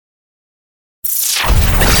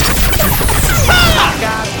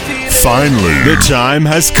Finally, the time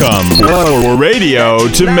has come for radio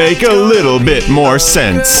to make a little bit more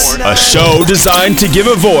sense. A show designed to give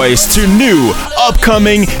a voice to new,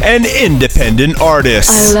 upcoming, and independent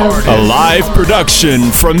artists. A live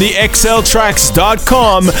production from the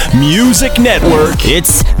XLTracks.com music network.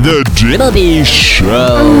 It's the Dibblebee Show.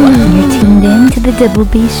 You're tuned in to the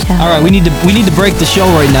Dibblebee Show. All right, we need to break the show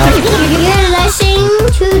right now. You're listening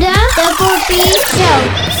to the Dibblebee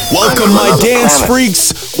Show. Welcome, my dance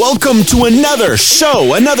freaks. Welcome to another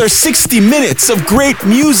show, another 60 minutes of great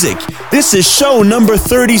music. This is show number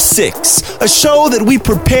 36, a show that we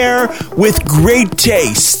prepare with great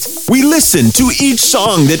taste. We listen to each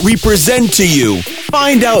song that we present to you,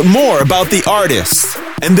 find out more about the artists,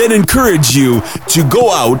 and then encourage you to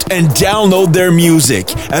go out and download their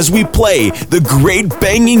music as we play the great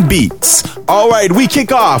banging beats. All right, we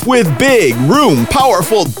kick off with Big Room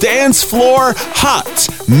Powerful Dance Floor Hot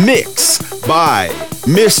Mix by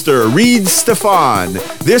Mr. Reed Stefan.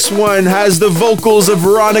 This one has the vocals of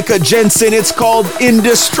Veronica Jensen. It's called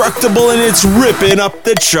Indestructible and it's ripping up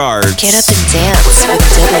the charts. Get up and dance with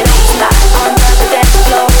Dibblebee.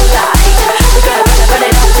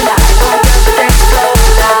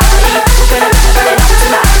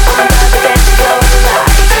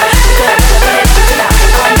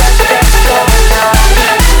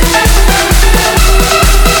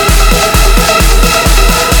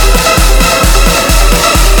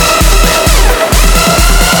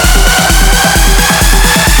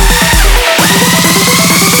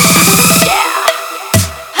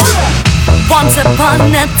 Once upon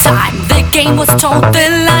a time, the game was told the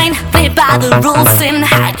line, played by the rules and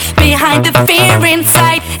hide behind the fear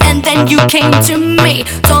inside. And then you came to me,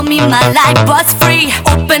 told me my life was free,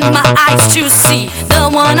 opened my eyes to see the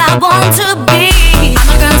one I want to be. I'm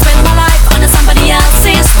not gonna spend my life under somebody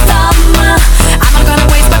else's thumb. I'm not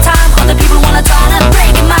gonna waste my time on the people who wanna try to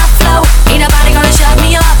break my flow. Ain't nobody gonna shut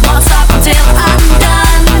me up, won't stop until I'm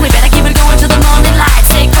done. We better keep it going till the morning light.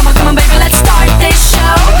 Say, come on, baby, let's start this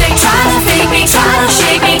show. They try to fake me, try to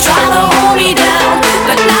shake me, try to hold me down,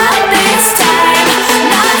 but not this time,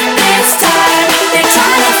 not this time. They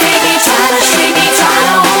try to fake me, try to shake me, try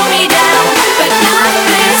to hold me down, but not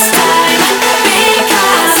this time,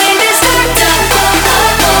 because indestructible,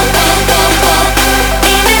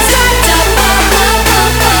 indestructible,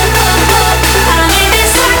 I'm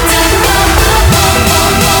indestructible.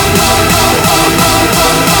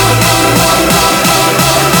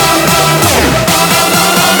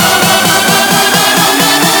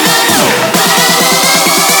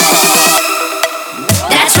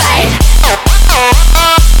 That's right.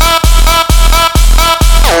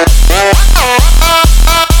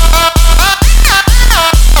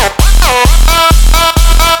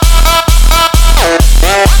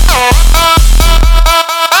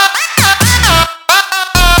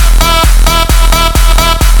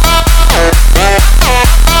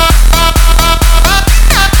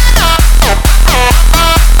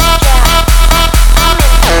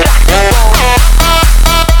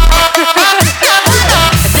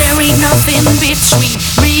 There ain't nothing between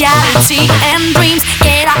reality and dreams.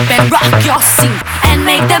 Get up and rock your seat and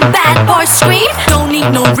make them bad boys scream. Don't need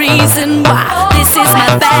no reason why. This is my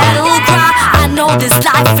battle cry. I know this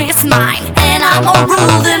life is mine and I'm gonna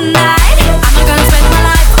rule the night. I'm not gonna spend my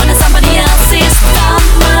life under somebody else's thumb.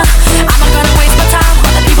 I'm not gonna waste my time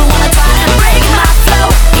on the people who wanna try and break my flow.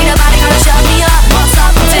 Ain't nobody gonna shut me up, won't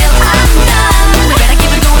stop until I'm done. We better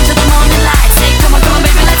keep it going till the morning light. Say, come on,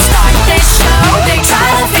 baby, let's start this show. They try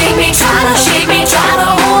to fake me, try to shake me, try to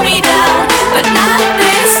hold me down, but not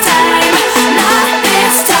this time, not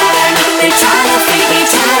this time. They try to fake me,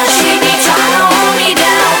 try to shake me, try to hold me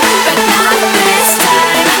down, but not this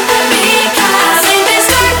time, because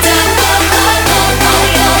indestructible.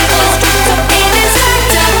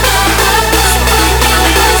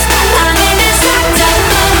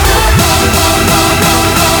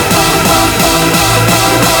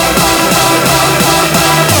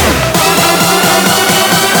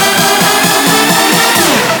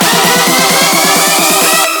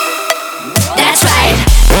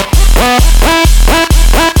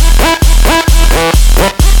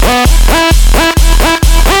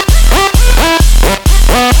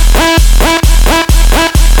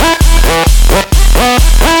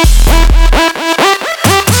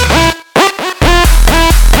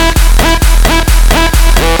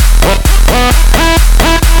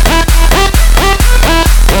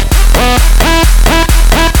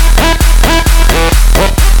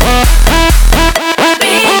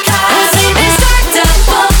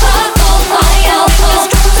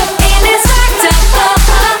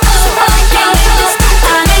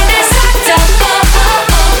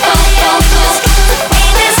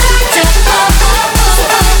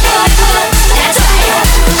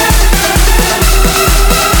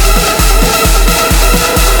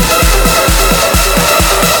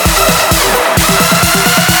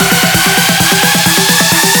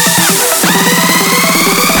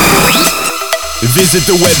 Visit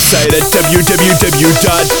the website at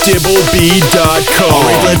www.dibblebee.com.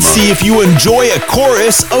 Alright, let's see if you enjoy a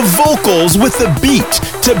chorus of vocals with a beat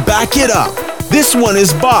to back it up. This one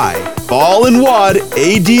is by Ball and Wad,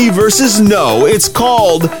 AD versus No. It's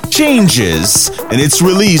called Changes, and it's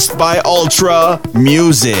released by Ultra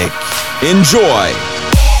Music. Enjoy.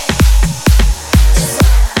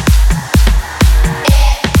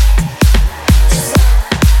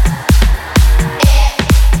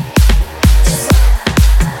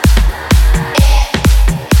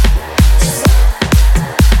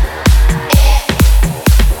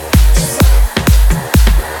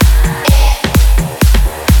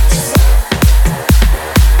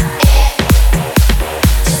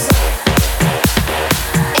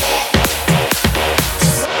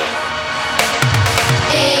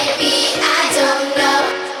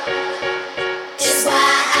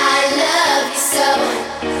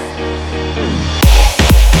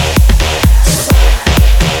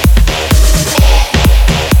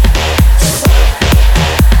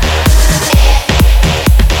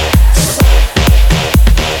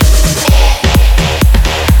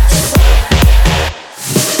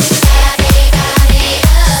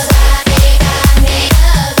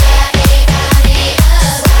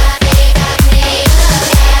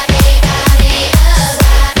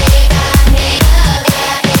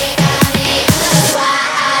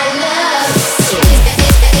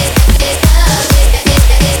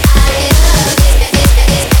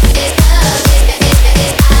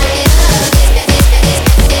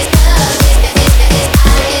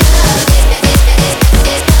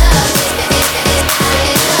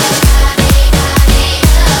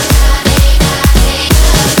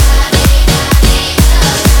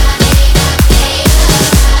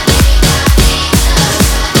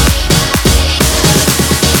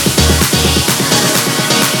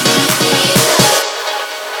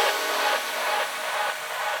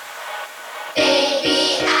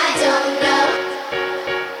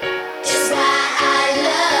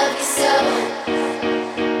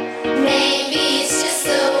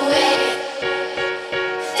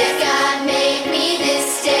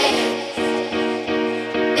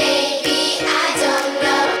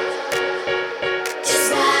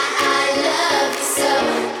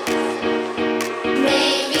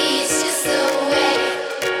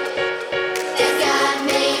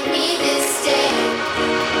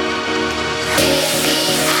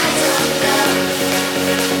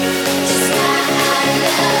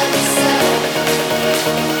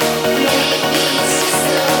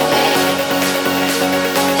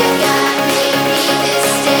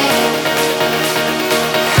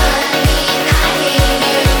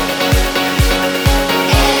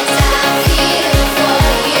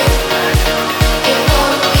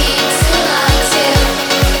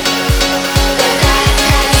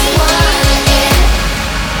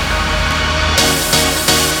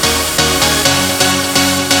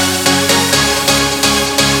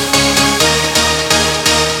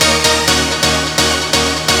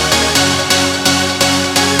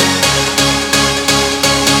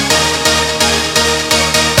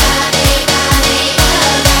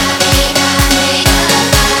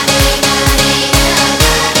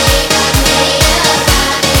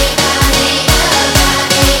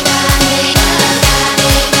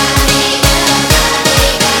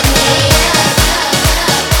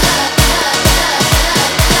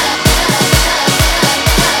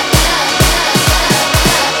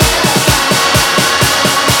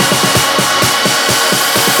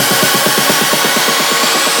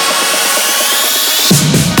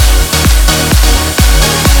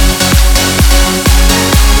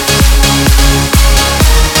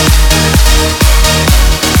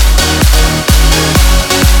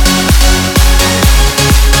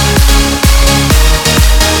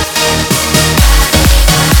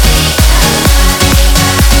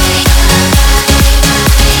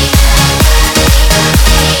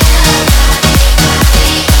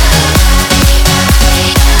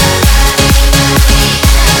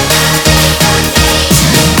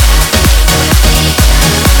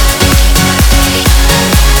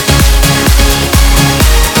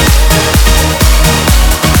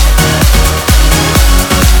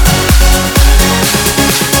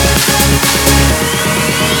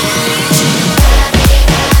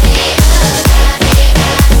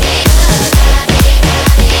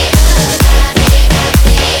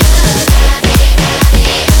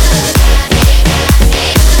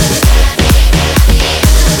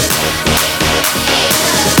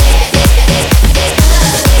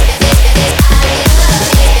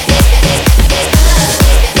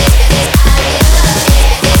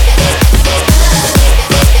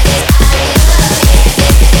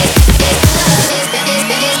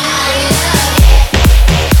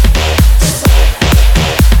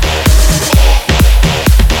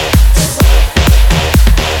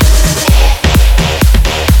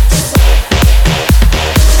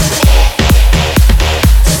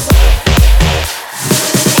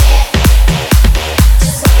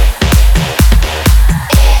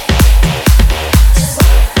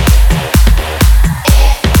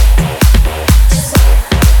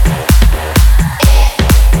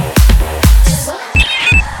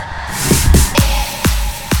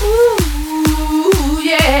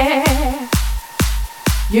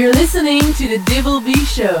 to the Dibblebee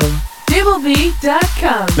Show.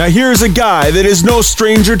 Dibblebee.com. Now here's a guy that is no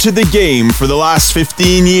stranger to the game. For the last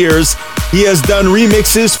 15 years, he has done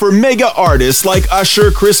remixes for mega artists like Usher,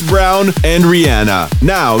 Chris Brown, and Rihanna.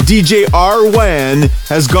 Now, DJ R1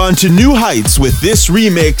 has gone to new heights with this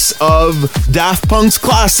remix of Daft Punk's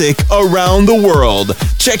classic Around the World.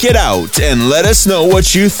 Check it out and let us know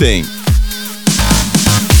what you think.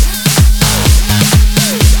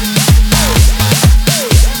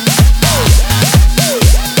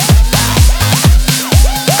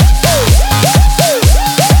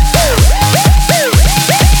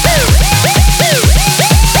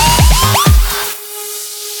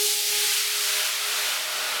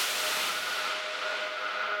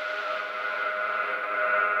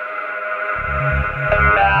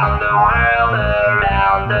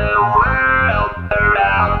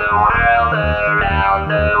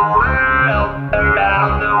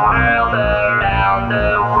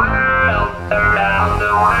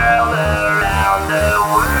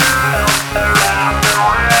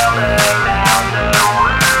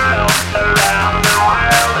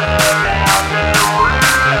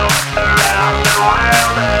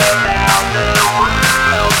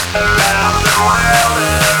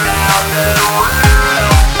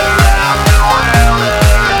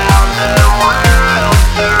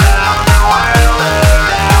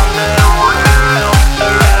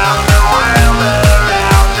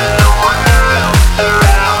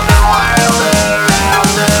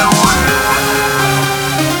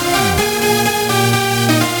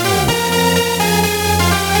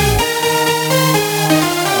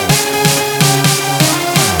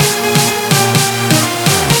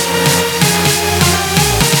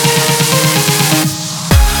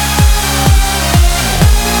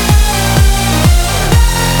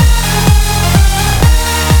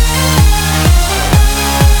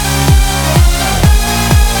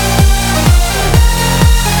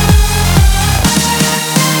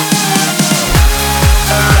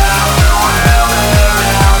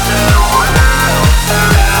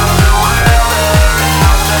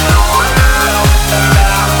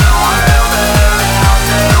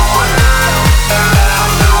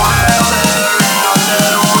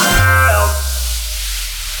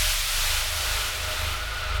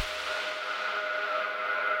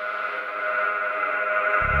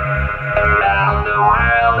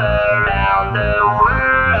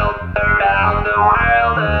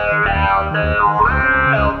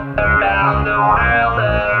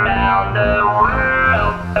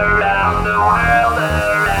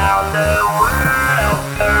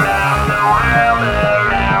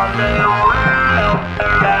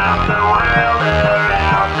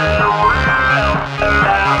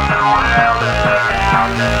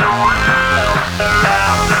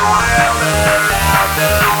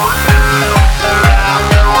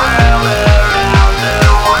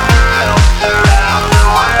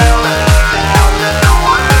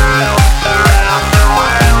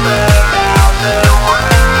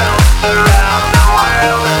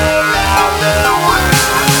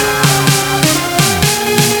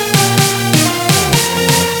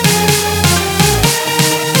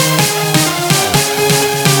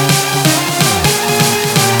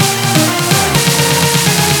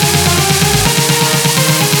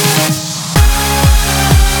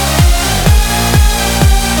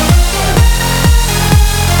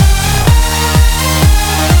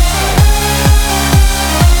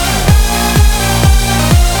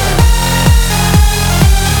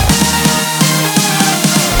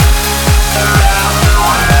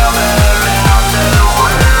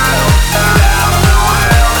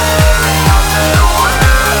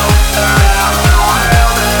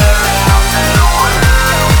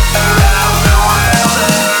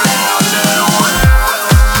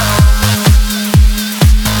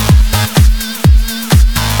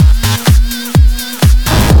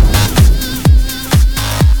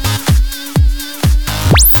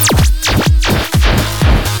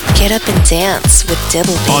 Get up and dance with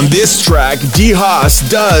Dibblebee. On this track, D. Haas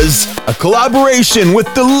does a collaboration with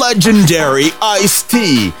the legendary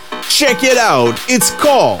Ice-T. Check it out. It's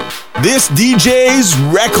called This DJ's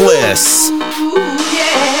Reckless. Ooh,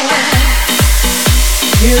 yeah.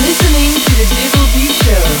 You're listening to the Dibblebee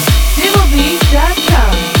Show.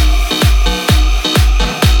 Dibblebee.com.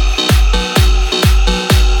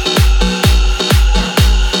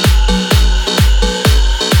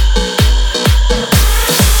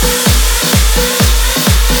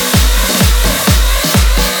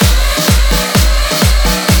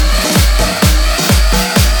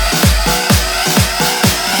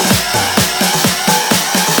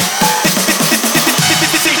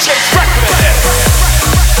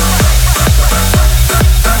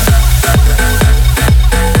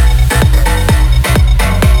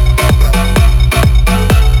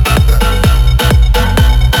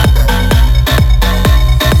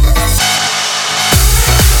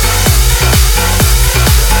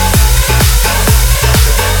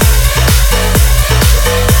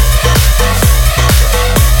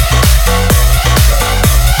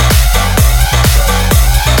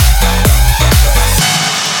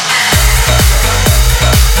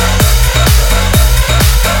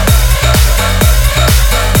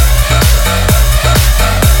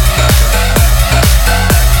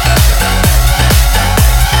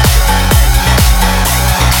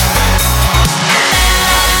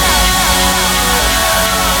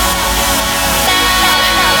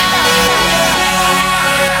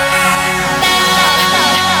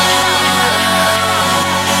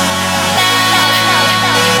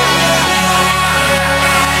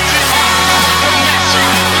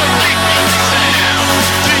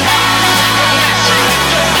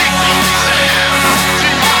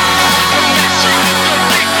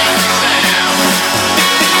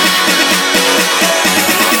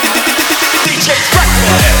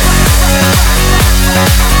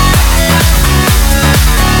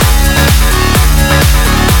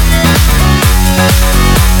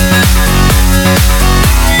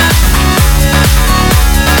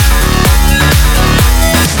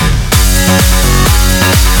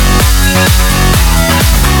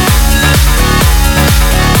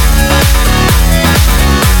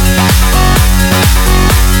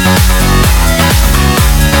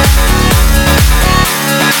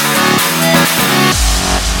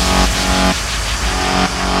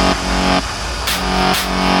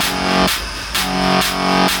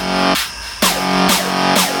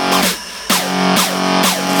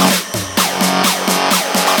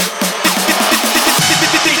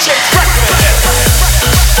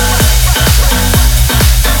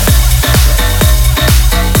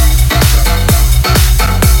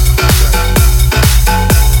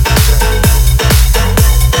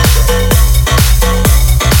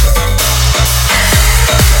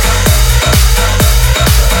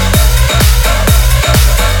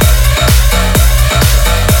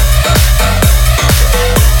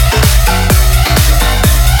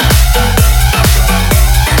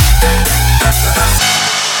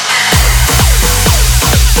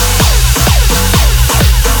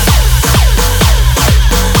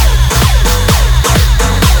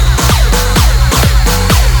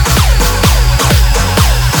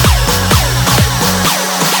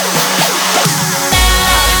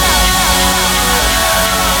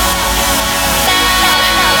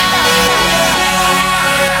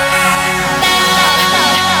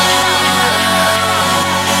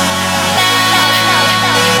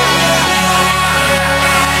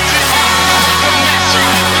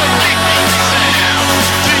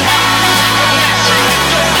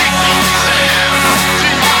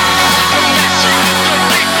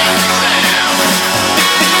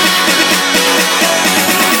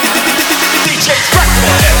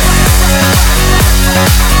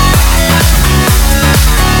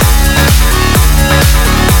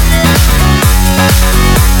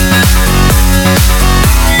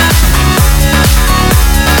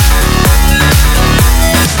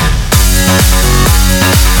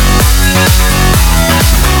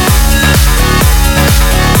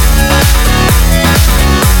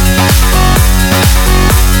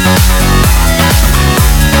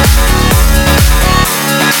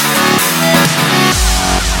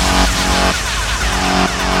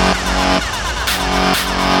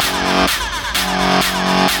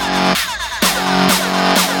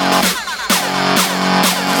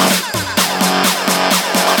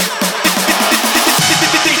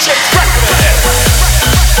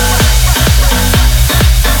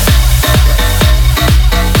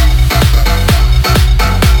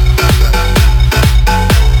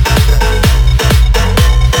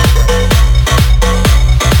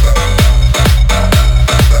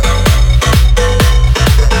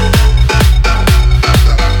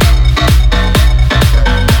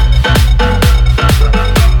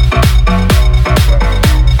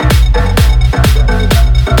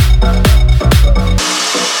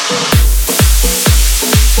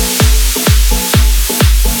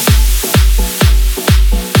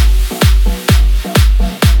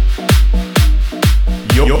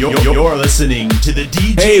 You're listening to the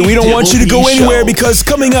DJ. Hey, we don't want you to go Dibblebee anywhere Show. because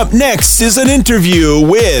coming up next is an interview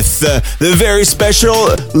with the very special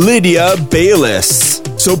Lydia Balis.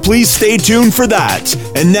 So please stay tuned for that.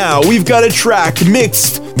 And now we've got a track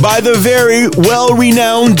mixed by the very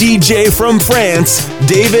well-renowned DJ from France,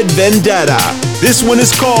 David Vendetta. This one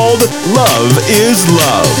is called Love is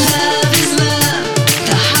Love.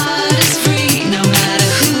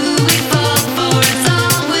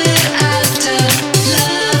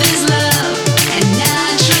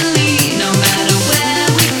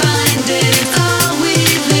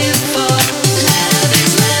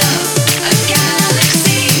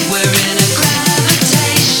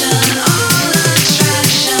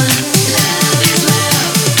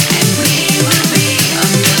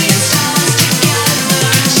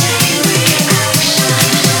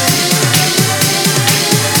 Reaction.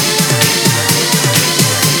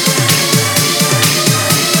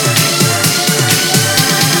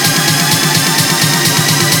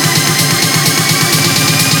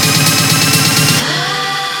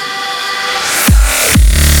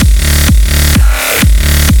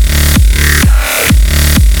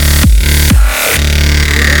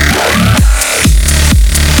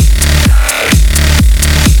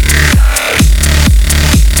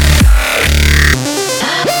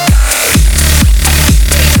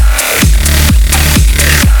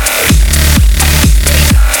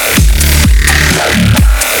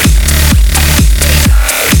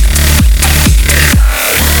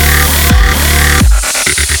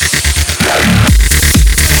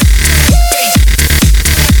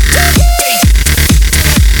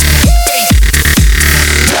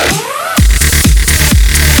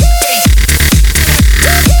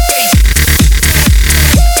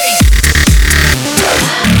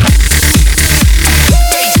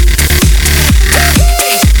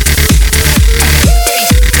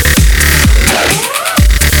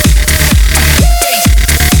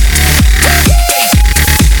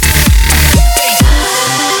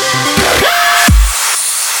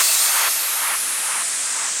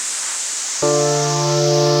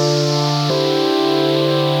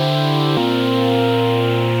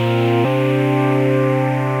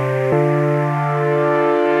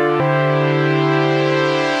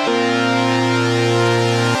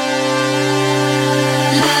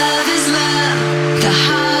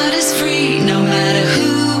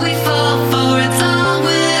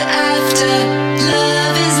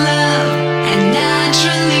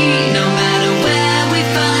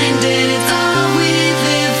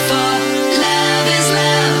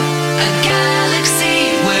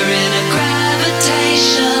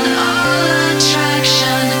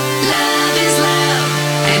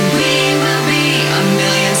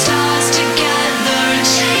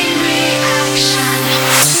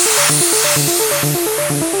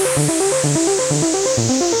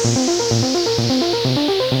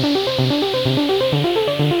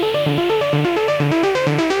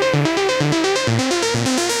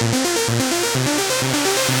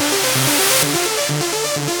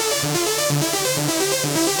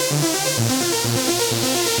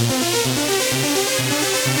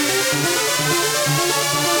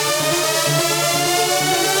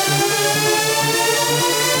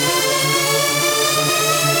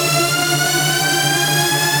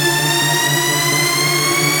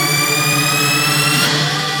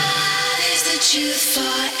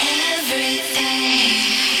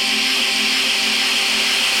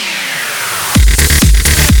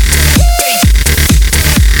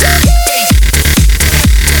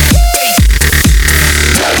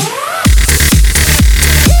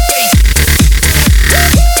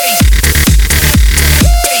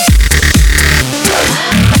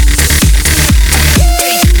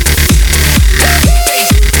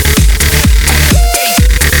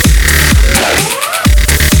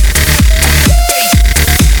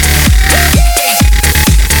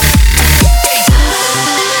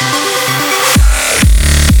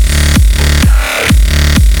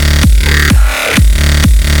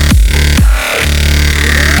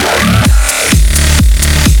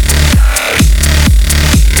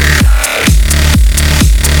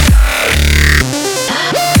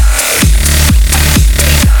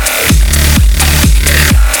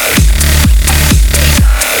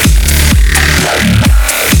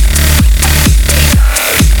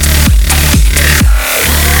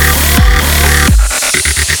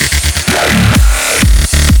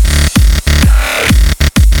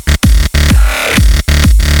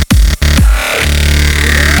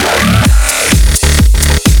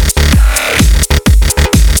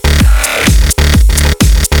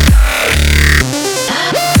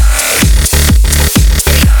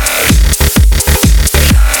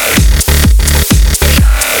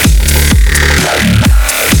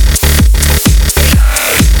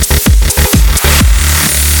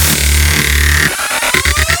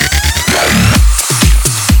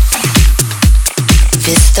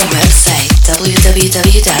 Visit the website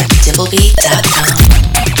www.dibblebee.com.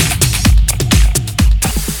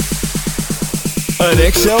 An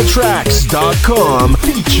XLTracks.com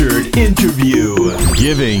featured interview,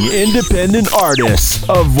 giving independent artists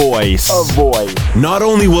a voice. Not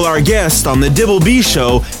only will our guest on the Dibblebee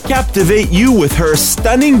Show captivate you with her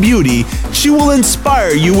stunning beauty, she will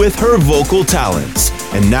inspire you with her vocal talents.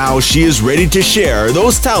 And now she is ready to share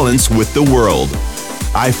those talents with the world.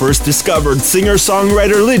 I first discovered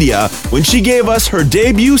singer-songwriter Lydia when she gave us her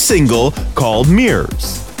debut single called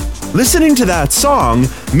Mirrors. Listening to that song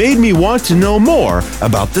made me want to know more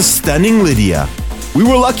about the stunning Lydia. We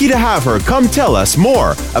were lucky to have her come tell us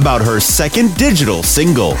more about her second digital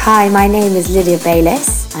single. Hi, my name is Lydia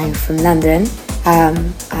Balis. I'm from London.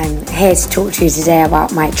 I'm here to talk to you today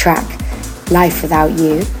about my track, Life Without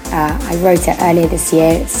You. I wrote it earlier this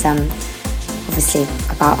year. It's obviously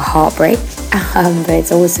about heartbreak, but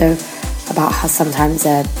it's also about how sometimes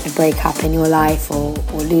a breakup in your life or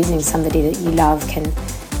losing somebody that you love can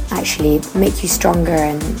actually make you stronger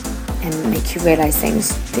and make you realize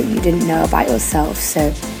things that you didn't know about yourself.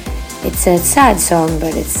 So it's a sad song,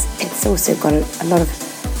 but it's also got a lot of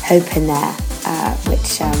hope in there,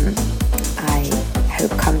 which I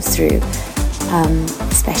hope comes through,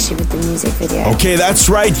 especially with the music video. Okay, that's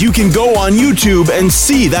right. You can go on YouTube and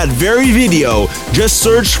see that very video. Just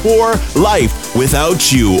search for Life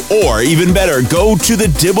Without You, or even better, go to the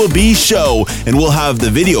Dibblebee Show and we'll have the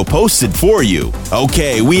video posted for you.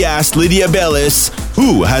 Okay, we asked Lydia Balis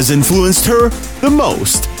who has influenced her the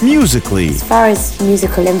most musically. As far as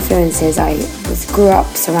musical influences, I grew up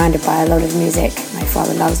surrounded by a lot of music. My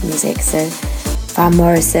father loves music, so Van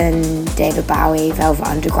Morrison, David Bowie, Velvet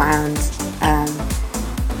Underground,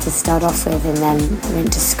 to start off with, and then I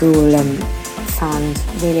went to school and found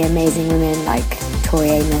really amazing women like Tori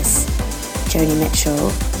Amos, Joni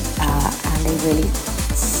Mitchell, and they really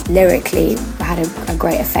lyrically had a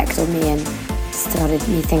great effect on me and started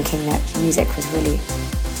me thinking that music was really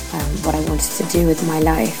what I wanted to do with my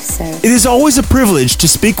life. So it is always a privilege to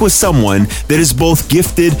speak with someone that is both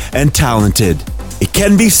gifted and talented. It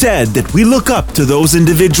can be said that we look up to those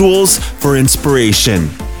individuals for inspiration.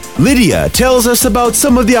 Lydia tells us about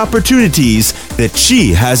some of the opportunities that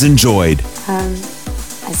she has enjoyed.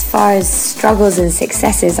 As far as struggles and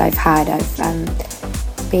successes I've had, I've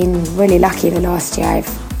been really lucky the last year. I've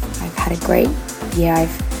had a great year.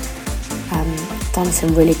 I've done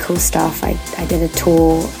some really cool stuff. I did a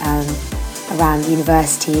tour around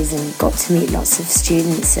universities and got to meet lots of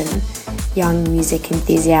students and young music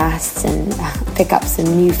enthusiasts and pick up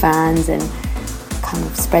some new fans and kind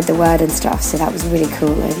of spread the word and stuff. So that was really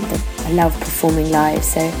cool. And I love performing live.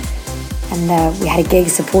 And we had a gig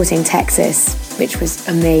supporting Texas, which was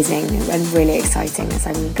amazing and really exciting, as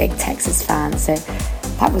I'm a big Texas fan. So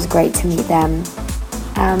that was great to meet them.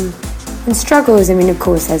 And struggles, I mean, of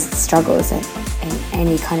course, there's struggles in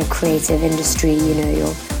any kind of creative industry. You know,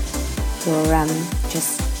 you're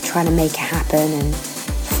just trying to make it happen and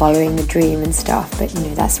following the dream and stuff. But you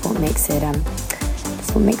know, that's what makes it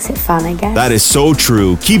fun, I guess. That is so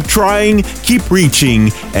true. Keep trying, keep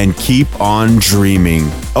reaching, and keep on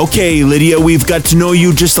dreaming. Okay, Lydia, we've got to know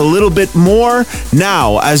you just a little bit more.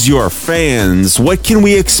 Now, as your fans, what can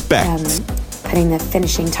we expect? Putting the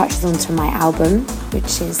finishing touches onto my album,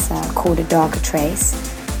 which is called A Darker Trace.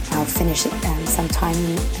 I'll finish it sometime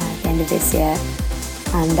at the end of this year.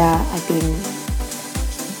 And I've been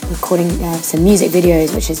recording some music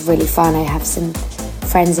videos, which is really fun. I have some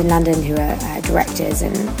friends in London who are directors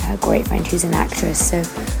and a great friend who's an actress. So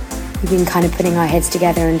we've been kind of putting our heads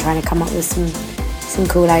together and trying to come up with some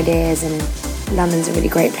cool ideas, and London's a really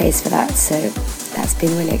great place for that. So that's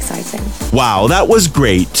been really exciting. Wow, that was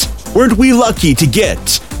great. Weren't we lucky to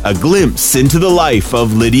get a glimpse into the life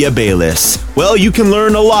of Lydia Balis? Well, you can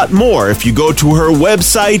learn a lot more if you go to her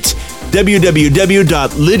website,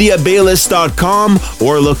 www.lydiabalis.com,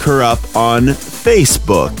 or look her up on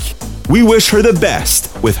Facebook. We wish her the best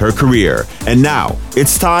with her career. And now,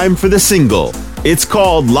 it's time for the single. It's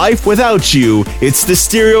called Life Without You. It's the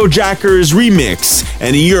Stereo Jackers remix,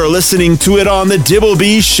 and you're listening to it on the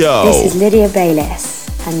Dibblebee Show. This is Lydia Balis,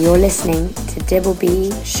 and you're listening to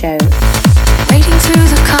Dibblebee Show. Waiting through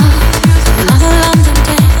the car, another London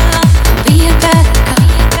day. Be a better girl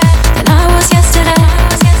than I was yesterday.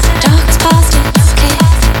 Dark's past, it's clear.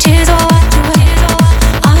 Tears are wiped away.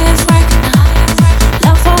 I have recognized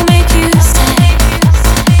love won't make you stay.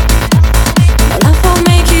 Love won't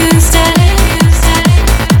make you stay.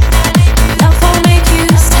 Love won't make you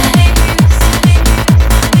stay.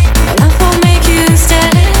 Love won't make you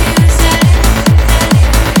stay.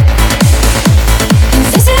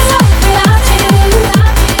 This is life without you.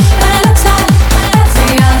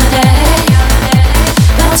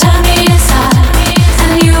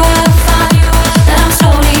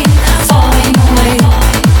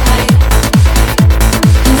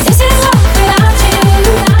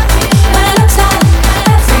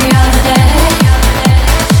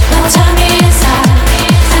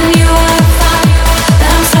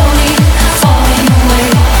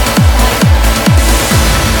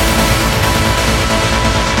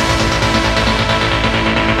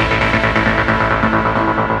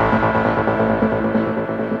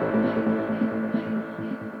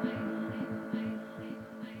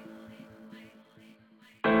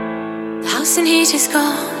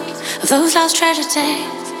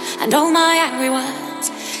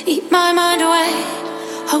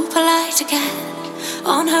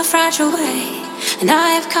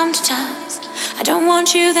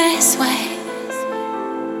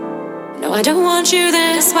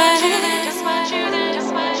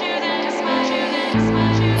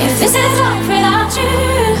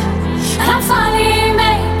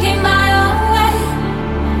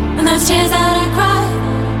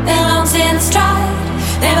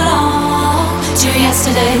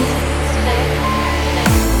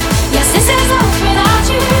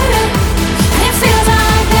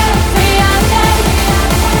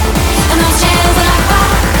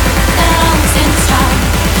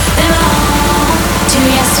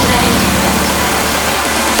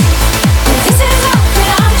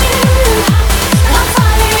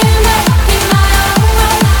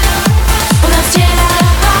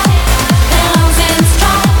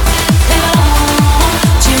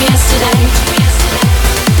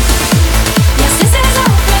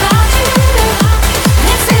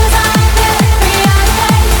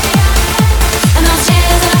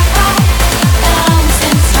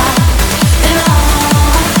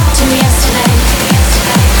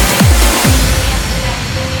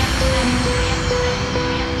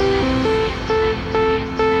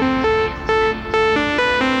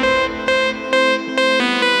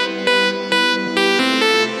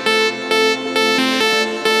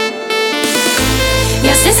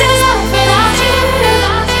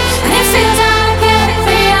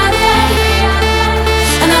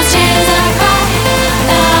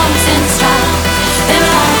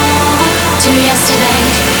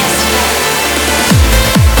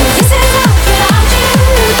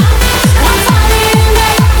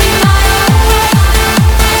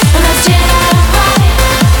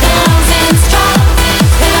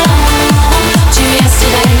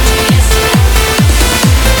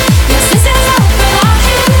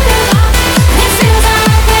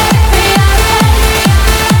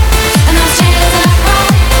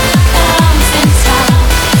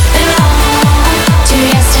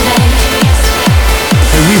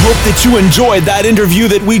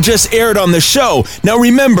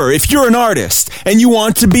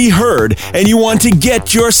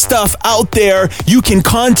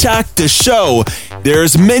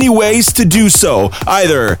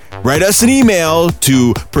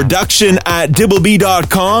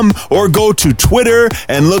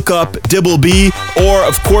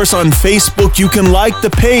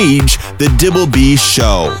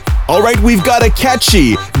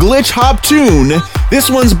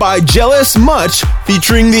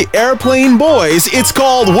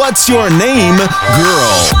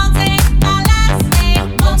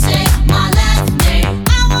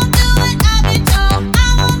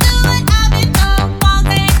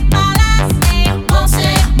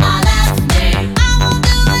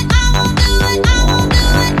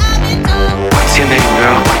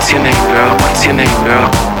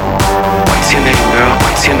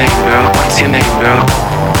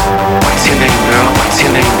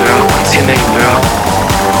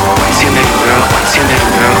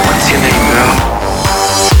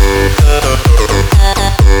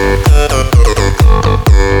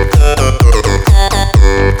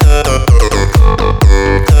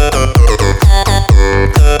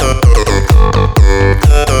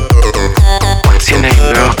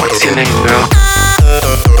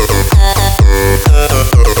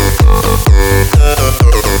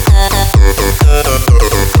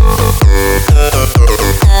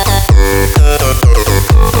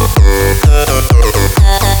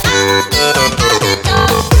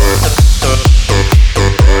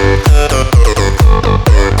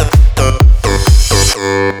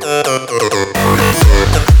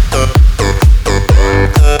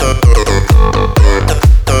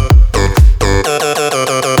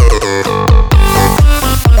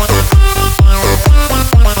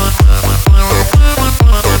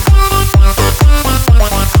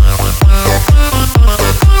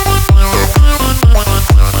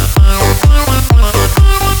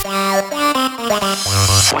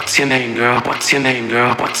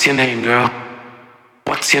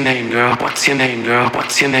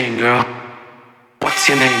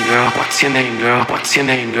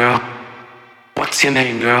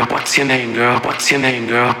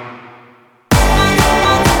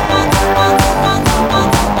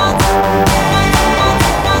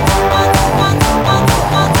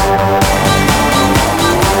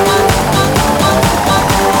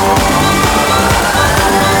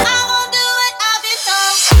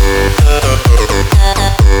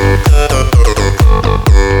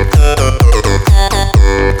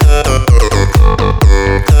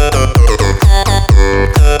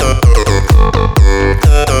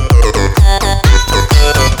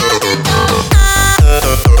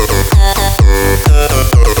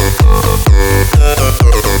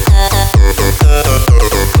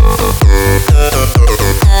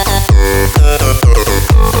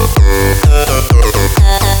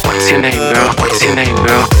 girl? What's your name,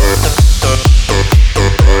 girl?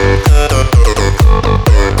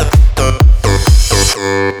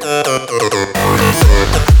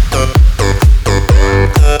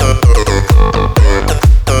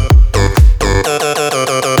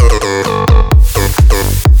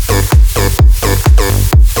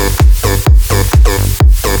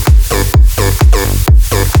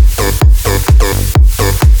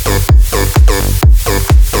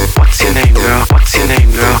 What's your name, girl? What's your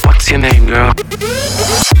name, girl? What's your name, girl? The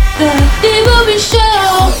Dibblebee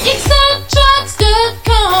Show,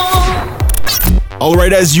 exotracks.com.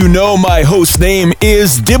 Alright, as you know, my host name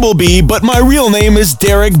is Dibblebee, but my real name is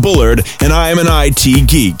Derek Bullard, and I am an IT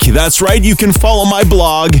geek. That's right, you can follow my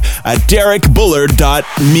blog at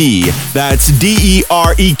derekbullard.me. That's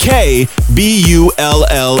DerekBullard.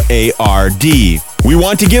 We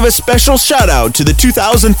want to give a special shout out to the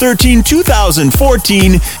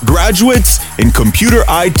 2013-2014 graduates in computer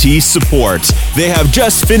IT support. They have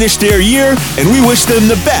just finished their year, and we wish them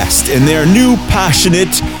the best in their new,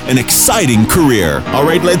 passionate, and exciting career. All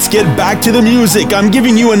right, let's get back to the music. I'm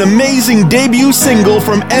giving you an amazing debut single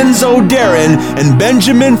from Enzo Darren and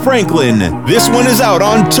Benjamin Franklin. This one is out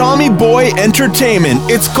on Tommy Boy Entertainment.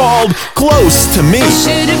 It's called Close to Me.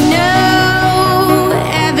 Should have known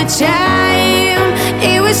at the time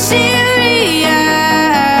it was serious.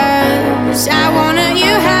 I wanted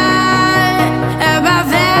you high about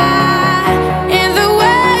that in the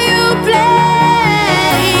way you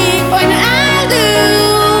play. When I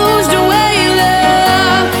lose the way you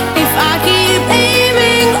love, if I keep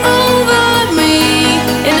aiming over me,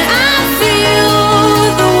 and I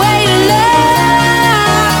feel the way you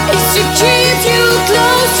love is to keep you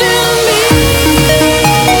close to me.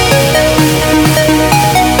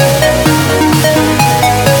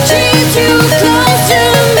 Keep you close to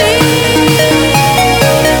me.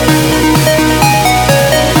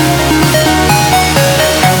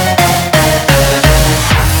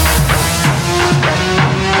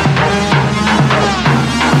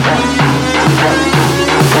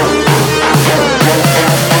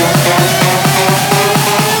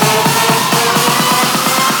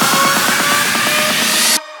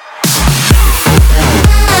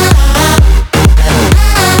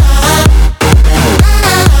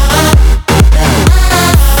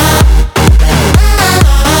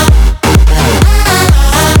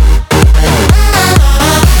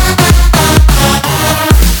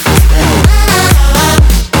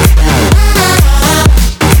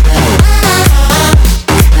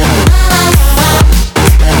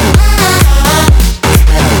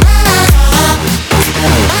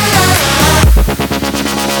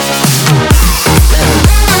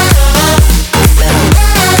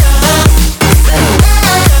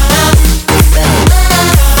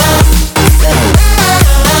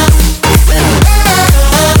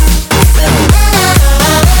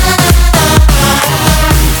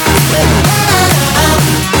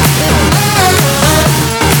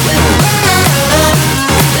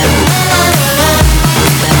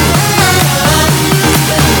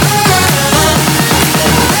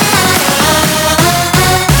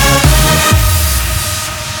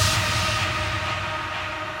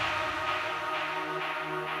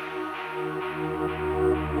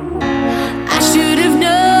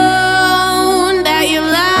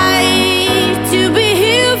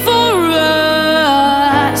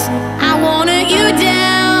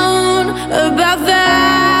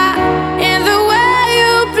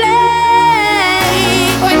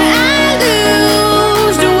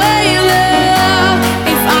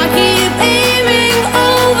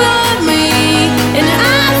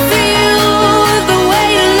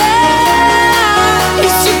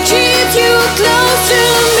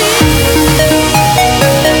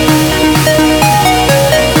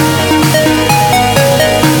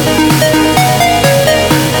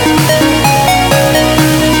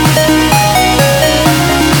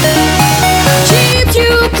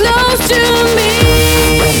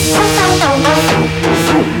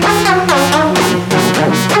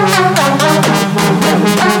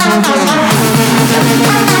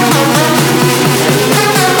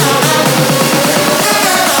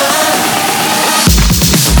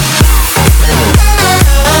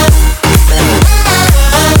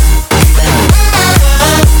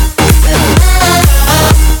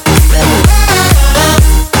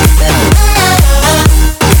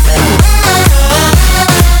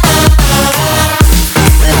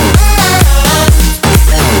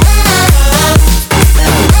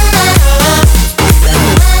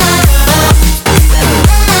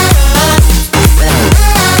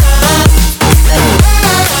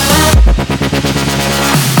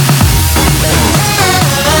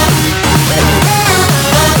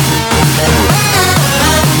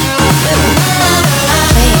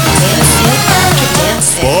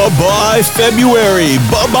 Goodbye, February.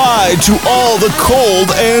 Bye-bye to all the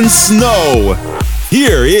cold and snow.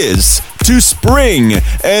 Here is to spring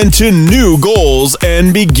and to new goals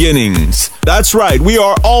and beginnings. That's right, we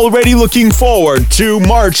are already looking forward to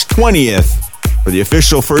March 20th for the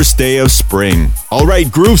official first day of spring. All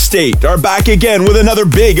right, Groove State are back again with another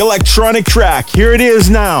big electronic track. Here it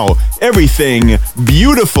is now, Everything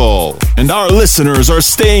Beautiful. And our listeners are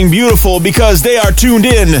staying beautiful because they are tuned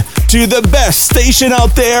in to the best station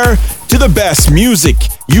out there, to the best music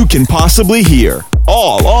you can possibly hear.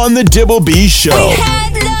 All on the Dibblebee Show. We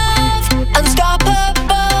had love,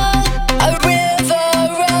 unstoppable, a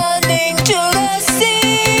river running to the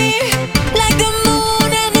sea. Like the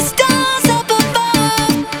moon and the stars up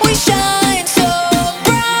above, we shine so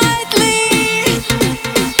brightly.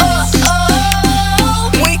 Oh,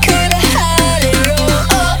 oh, we could have had it all.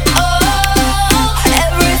 Oh, oh,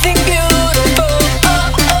 everything beautiful.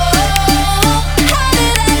 Oh, oh, how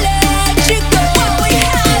did I let you go? What we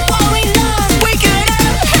had, what we lost, we could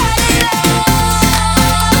have had it all.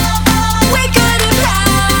 We could have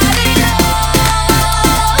had it all.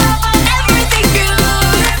 Everything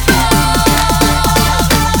beautiful.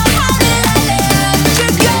 How did I let you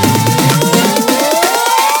go?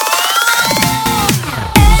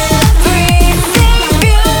 Everything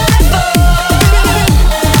beautiful.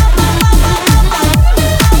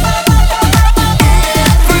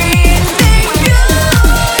 Everything beautiful.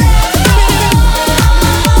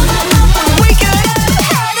 We could have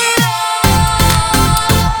had it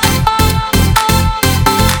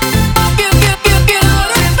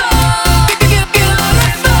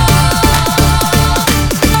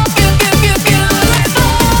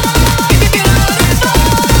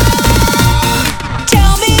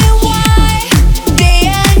Tell me why, day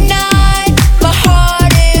and night, my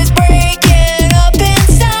heart is breaking up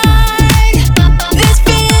inside. This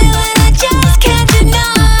feeling I just can't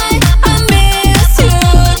deny. I miss you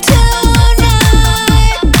tonight.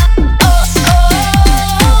 Oh,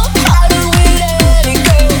 oh, how do we let it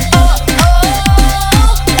go? Oh,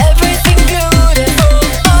 oh, everything beautiful.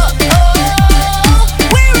 Oh, oh,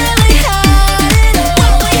 we really had it all.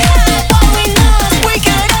 What we had, what we lost, we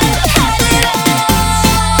could have had it all.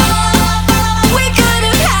 We could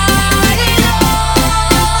have had it all.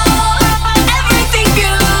 Everything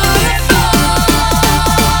beautiful.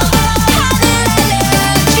 How did I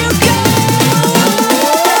let you go?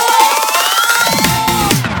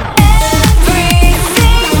 Everything beautiful. We could have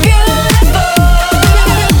had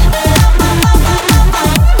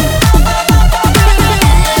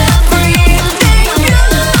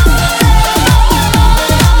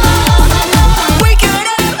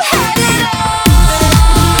it all.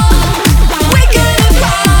 We could have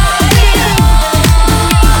had it all.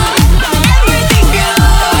 Everything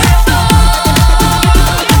beautiful.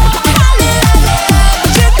 How did I let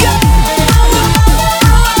you go? We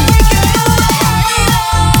could have had it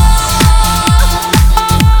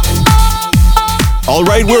all. All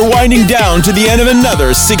right, we're winding down to the end of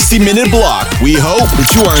another 60-minute block. We hope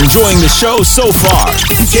that you are enjoying the show so far.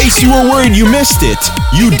 In case you were worried you missed it,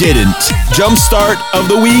 you didn't. Jumpstart of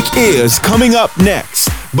the week is coming up next.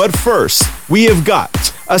 But first, we have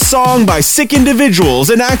got a song by Sick Individuals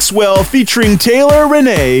and Axwell featuring Taylor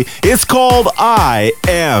Renee. It's called I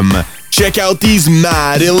Am. Check out these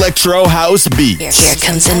mad electro house beats. Here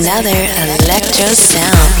comes another electro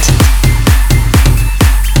sound.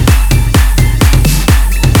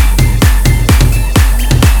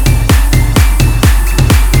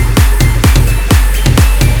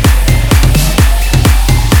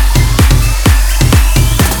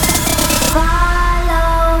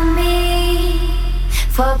 Follow me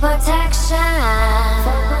for protection.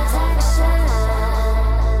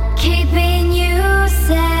 Keeping you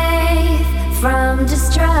safe from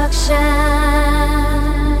destruction.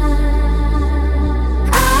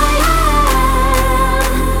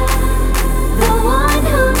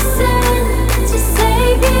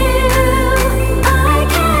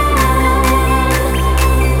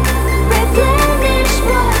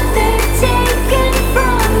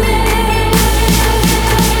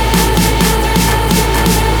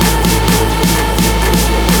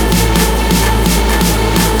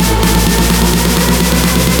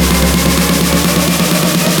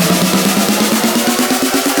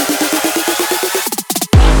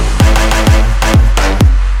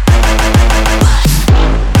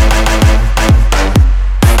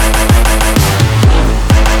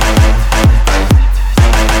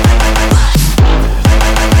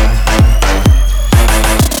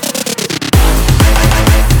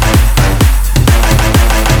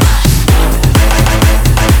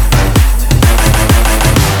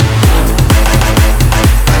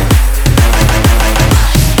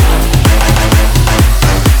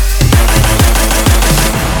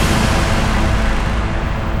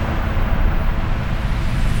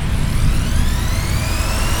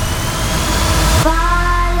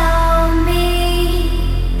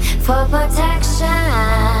 for protection,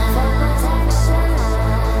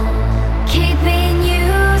 keeping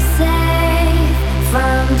you safe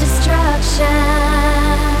from destruction.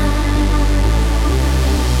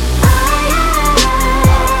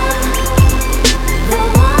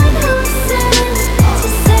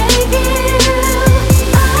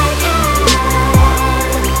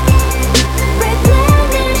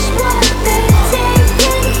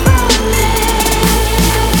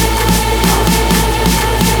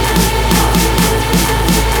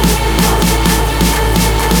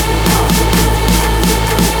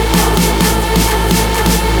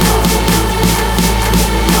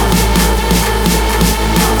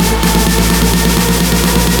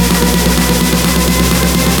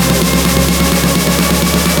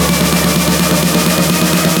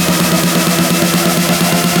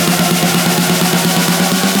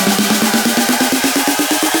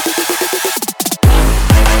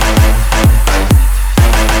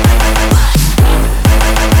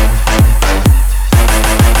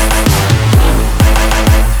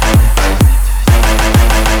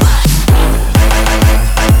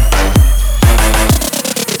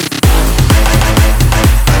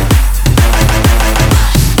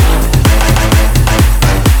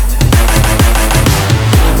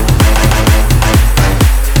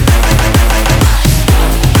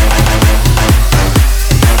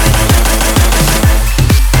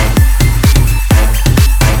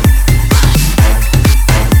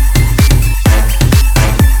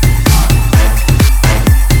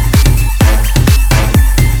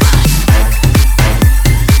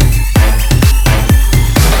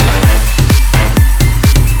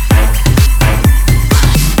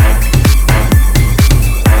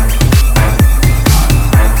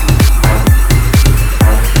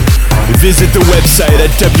 Visit the website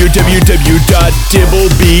at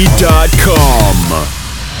www.dibblebee.com.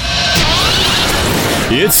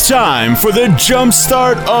 It's time for the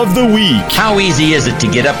jumpstart of the week. How easy is it to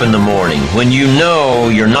get up in the morning when you know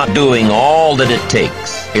you're not doing all that it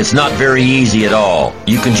takes? It's not very easy at all.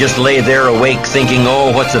 You can just lay there awake thinking,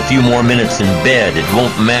 oh, what's a few more minutes in bed? It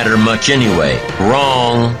won't matter much anyway.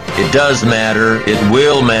 Wrong. It does matter. It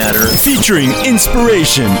will matter. Featuring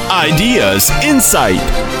inspiration, ideas, insight,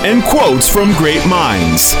 and quotes from great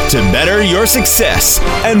minds to better your success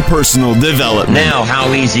and personal development. Now,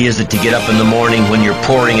 how easy is it to get up in the morning when you're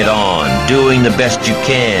pouring it on, doing the best you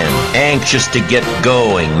can, anxious to get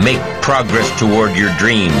going, make progress toward your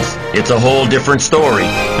dreams? It's a whole different story.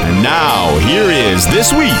 And now, here is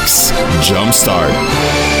this week's Jumpstart.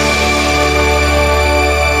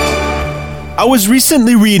 I was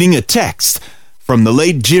recently reading a text from the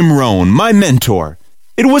late Jim Rohn, my mentor.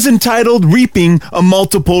 It was entitled Reaping a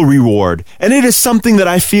Multiple Reward, and it is something that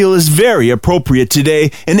I feel is very appropriate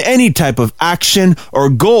today in any type of action or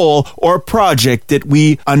goal or project that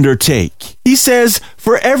we undertake. He says,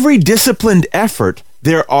 for every disciplined effort,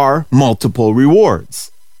 there are multiple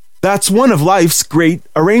rewards. That's one of life's great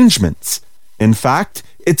arrangements. In fact,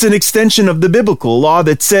 it's an extension of the biblical law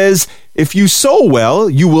that says, if you sow well,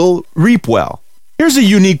 you will reap well. Here's a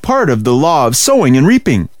unique part of the law of sowing and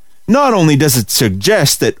reaping. Not only does it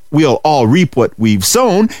suggest that we'll all reap what we've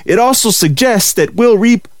sown, it also suggests that we'll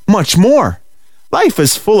reap much more. Life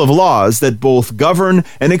is full of laws that both govern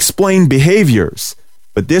and explain behaviors.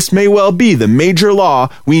 But this may well be the major law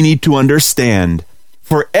we need to understand.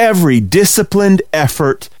 For every disciplined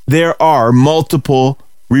effort, there are multiple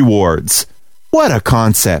rewards. What a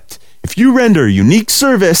concept! If you render unique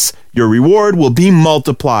service, your reward will be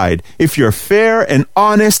multiplied. If you're fair and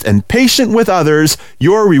honest and patient with others,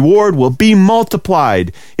 your reward will be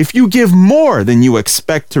multiplied. If you give more than you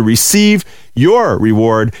expect to receive, your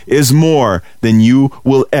reward is more than you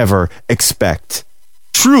will ever expect.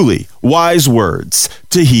 Truly wise words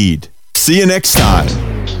to heed. See you next time.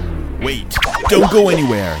 Wait, don't go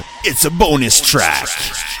anywhere. It's a bonus track.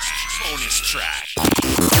 Bonus track.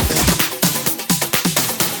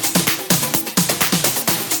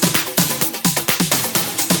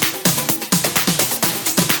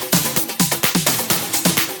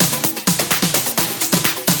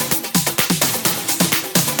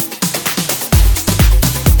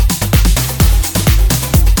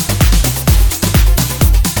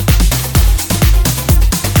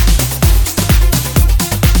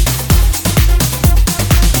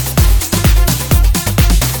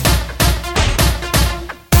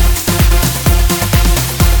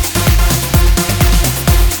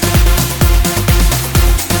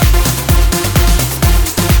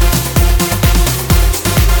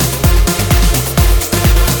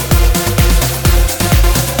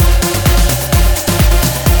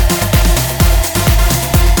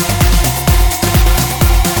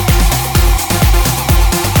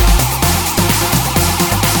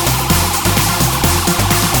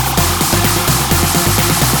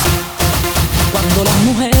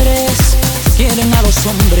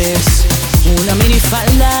 una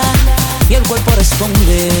minifalda y el cuerpo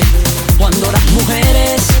responde. Cuando las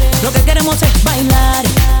mujeres lo que queremos es bailar,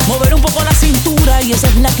 mover un poco la cintura y esa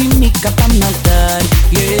es la química para matar.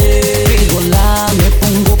 Hola, me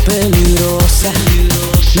pongo peligrosa,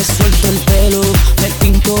 me suelto el pelo, me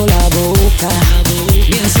pinto la boca.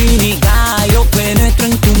 Bien cínica, yo penetro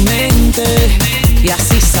en tu mente y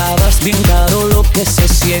así sabes bien claro lo que se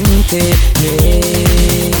siente.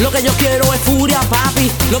 Lo que yo quiero es furia,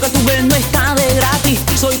 papi. Lo que tú ves no está de gratis.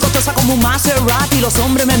 Soy costosa como un Maserati. Los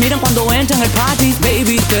hombres me miran cuando entran al party.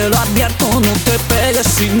 Baby, te lo advierto, no te pegues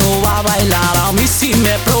si no va a bailar. A mí si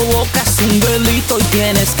me provocas un delito y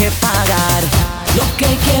tienes que pagar. Lo que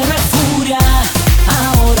quiero es furia,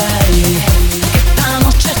 ahora esta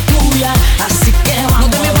noche es tuya, así que vamos. No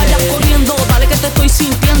te me vayas corriendo, dale que te estoy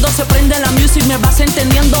sintiendo. Se prende la music, me vas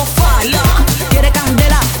entendiendo. Falla, quiere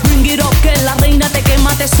candela, bring it up, que la reina te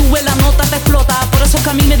quema, te sube la nota, te explota. Por eso es que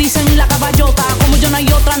a mí me dicen la caballota. Como yo no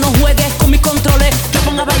hay otra, no juegues con mis controles. Te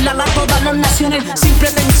pongo a bailar a todas las naciones, sin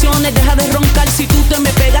pretensiones, deja de roncar. Si tú te me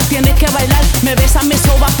pegas, tienes que bailar. Me besas, me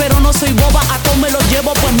sobas, pero no soy boba. A todo me lo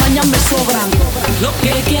llevo, pues mañana me sobran. Lo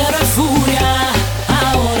que quiero es furia,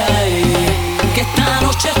 ahora que esta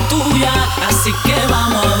noche es tuya, así que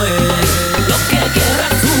vamos a ver. Lo que quiero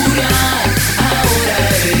es furia, ahora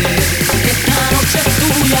que esta noche es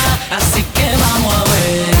tuya, así que vamos a ver.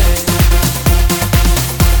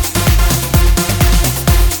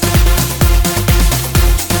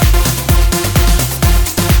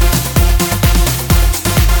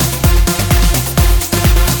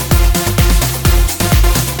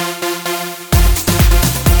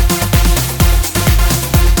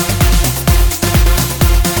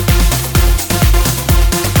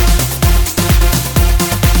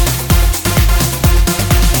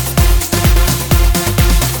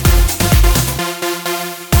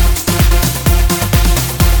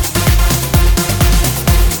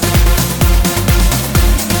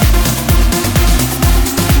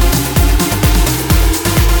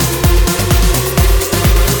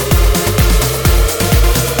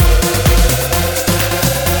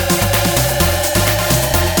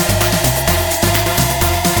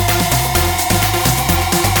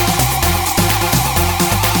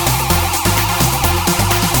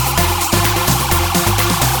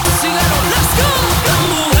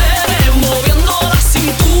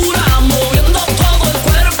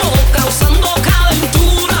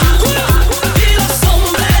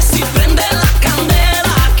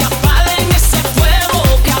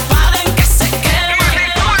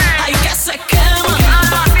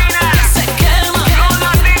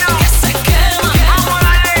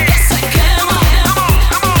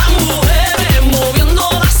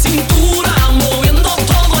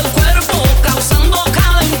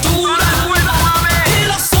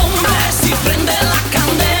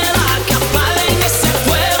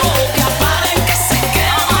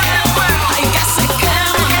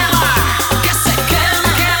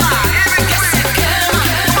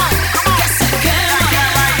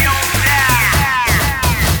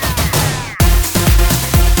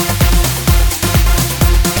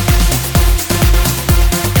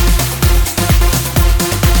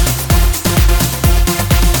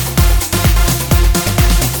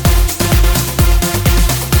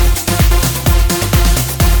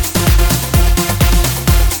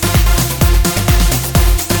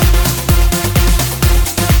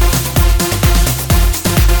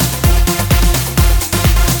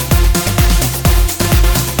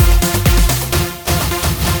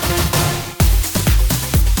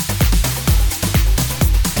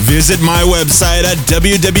 Visit my website at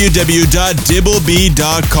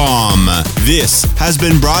www.dibblebee.com. This has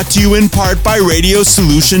been brought to you in part by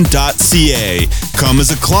radiosolution.ca. Come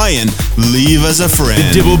as a client, leave as a friend.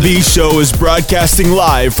 The Dibblebee Show is broadcasting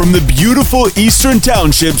live from the beautiful Eastern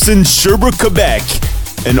Townships in Sherbrooke, Quebec,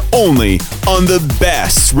 and only on the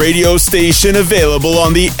best radio station available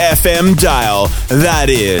on the FM dial. That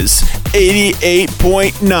is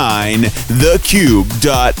 88.9 thecube.fm.